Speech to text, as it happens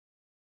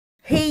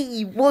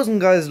Hey, wasn't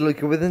guys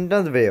looking with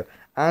another video,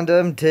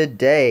 and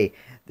today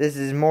this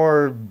is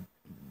more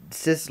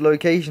cis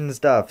location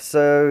stuff.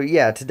 So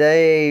yeah,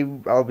 today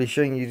I'll be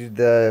showing you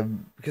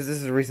because this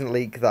is a recent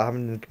leak that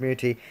happened in the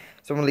community.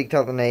 Someone leaked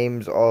out the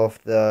names of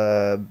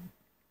the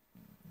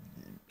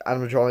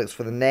animatronics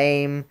for the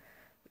name,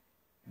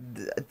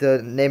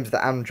 the names of the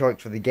animatronics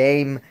for the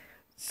game.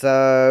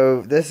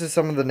 So this is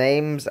some of the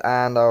names,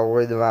 and I'll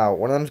read them out.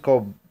 One of them's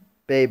called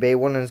Baby.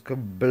 One of them's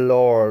called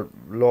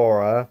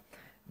Laura.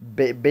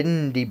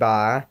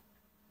 Bindibar.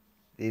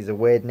 These are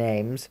weird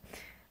names.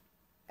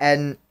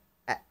 En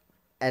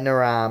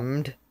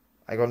Enarammed.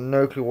 I got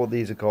no clue what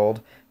these are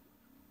called.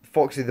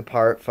 Foxy the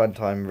Pirate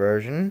Funtime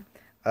version.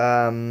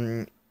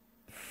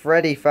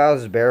 Freddy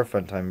Fazbear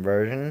Funtime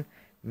version.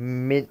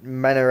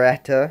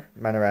 Manoretta.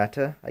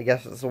 I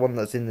guess it's the one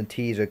that's in the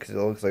teaser because it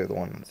looks like the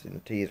one that's in the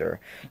teaser.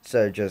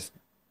 So just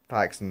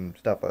packs and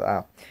stuff like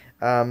that.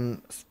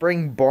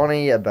 Spring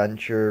Bonnie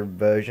Adventure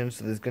version.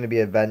 So there's going to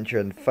be adventure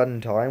and fun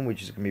time,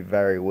 which is going to be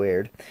very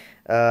weird.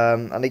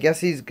 And I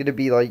guess he's going to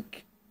be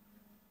like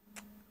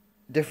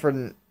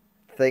different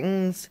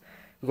things.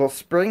 We've got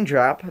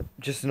Springtrap,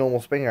 just a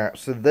normal Springtrap.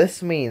 So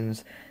this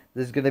means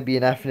there's going to be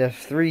an FNF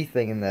 3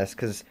 thing in this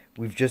because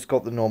we've just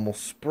got the normal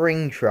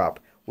Springtrap,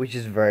 which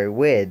is very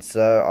weird.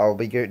 So I'll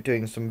be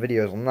doing some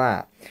videos on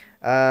that.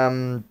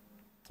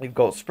 We've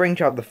got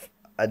Springtrap, the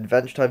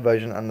Adventure Time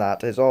version, and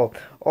that is all.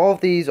 All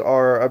of these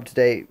are up to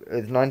date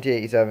with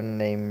 1987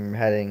 name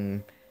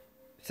heading.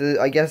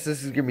 So I guess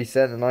this is going to be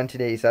set in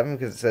 1987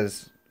 because it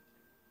says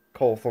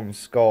Coltham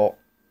Scott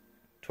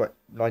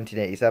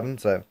 1987.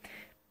 So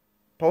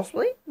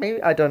possibly,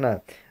 maybe, I don't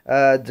know.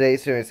 Date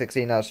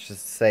 16. That's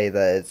just to say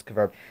that it's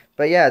confirmed.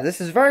 But yeah, this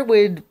is very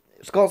weird.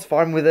 Scott's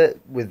fine with it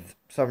with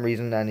some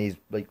reason, and he's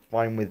like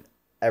fine with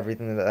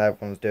everything that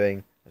everyone's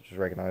doing. I just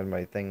recognize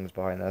my things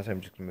behind there, so I'm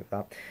just gonna move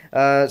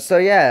that. So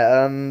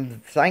yeah,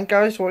 thank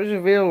guys for watching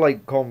the video.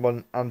 Like,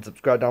 comment, and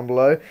subscribe down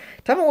below.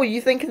 Tell me what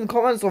you think in the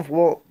comments of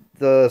what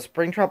the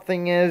Springtrap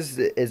thing is.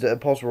 Is it a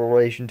possible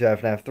relation to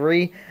FNF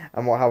 3?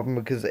 And what happened?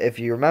 Because if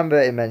you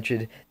remember, it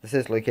mentioned the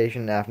cis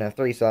location in FNF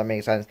 3, so that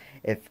makes sense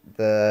if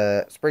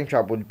the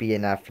Springtrap would be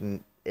in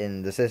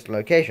the cis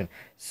location.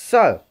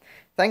 So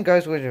thank you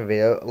guys for watching the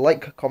video.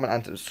 Like, comment,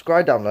 and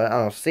subscribe down below, and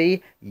I'll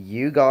see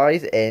you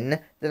guys in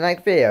the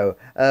next video.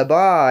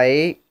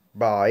 Bye.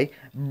 Bye.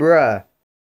 Bruh.